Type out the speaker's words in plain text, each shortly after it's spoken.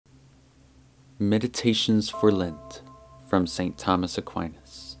Meditations for Lent from St. Thomas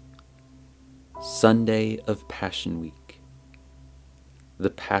Aquinas. Sunday of Passion Week. The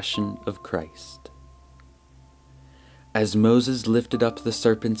Passion of Christ. As Moses lifted up the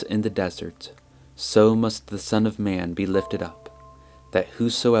serpent in the desert, so must the Son of Man be lifted up, that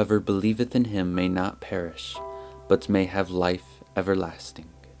whosoever believeth in him may not perish, but may have life everlasting.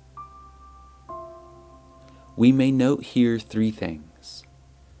 We may note here three things.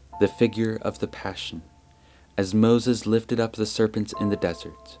 The figure of the Passion, as Moses lifted up the serpent in the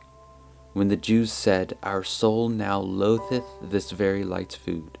desert, when the Jews said, "Our soul now loatheth this very light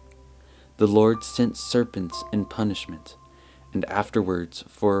food." The Lord sent serpents in punishment, and afterwards,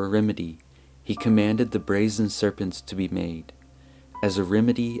 for a remedy, he commanded the brazen serpents to be made, as a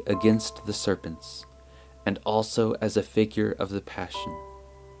remedy against the serpents, and also as a figure of the Passion.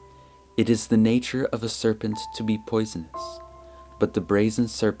 It is the nature of a serpent to be poisonous, but the brazen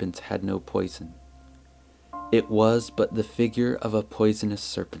serpent had no poison. It was but the figure of a poisonous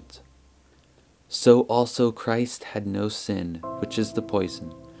serpent. So also Christ had no sin, which is the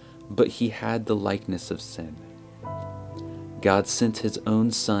poison, but he had the likeness of sin. God sent his own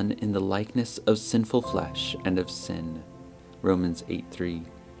Son in the likeness of sinful flesh and of sin. Romans 8:3.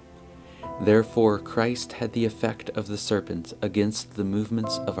 Therefore Christ had the effect of the serpent against the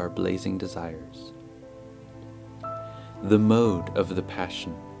movements of our blazing desires. The mode of the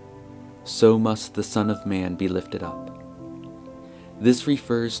Passion. So must the Son of Man be lifted up. This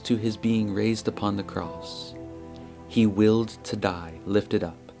refers to his being raised upon the cross. He willed to die, lifted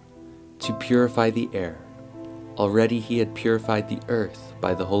up, to purify the air. Already he had purified the earth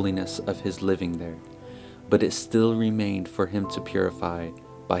by the holiness of his living there, but it still remained for him to purify,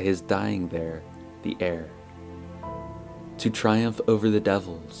 by his dying there, the air. To triumph over the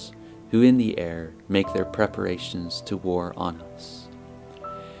devils, who in the air make their preparations to war on us.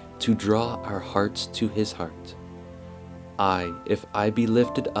 To draw our hearts to his heart. I, if I be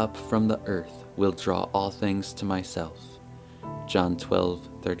lifted up from the earth, will draw all things to myself. John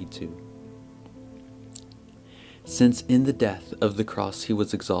 12:32. Since in the death of the cross he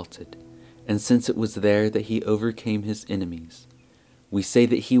was exalted, and since it was there that he overcame his enemies, we say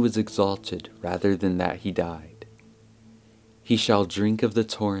that he was exalted rather than that he died. He shall drink of the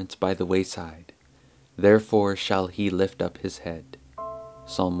torrent by the wayside, therefore shall he lift up his head.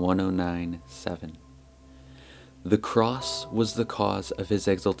 Psalm 109:7. The cross was the cause of his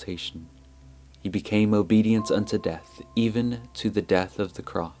exaltation. He became obedient unto death, even to the death of the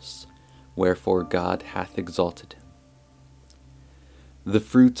cross, wherefore God hath exalted him. The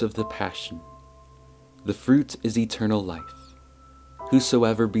fruit of the Passion. The fruit is eternal life.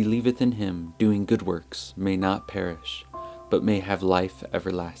 Whosoever believeth in him, doing good works, may not perish, but may have life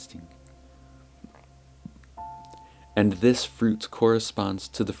everlasting. And this fruit corresponds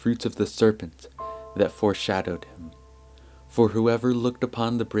to the fruit of the serpent that foreshadowed him. For whoever looked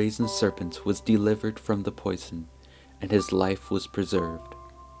upon the brazen serpent was delivered from the poison, and his life was preserved.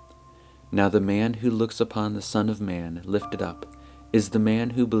 Now the man who looks upon the Son of Man lifted up is the man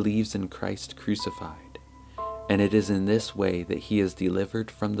who believes in Christ crucified, and it is in this way that he is delivered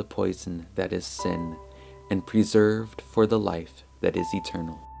from the poison that is sin, and preserved for the life that is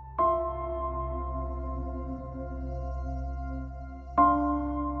eternal.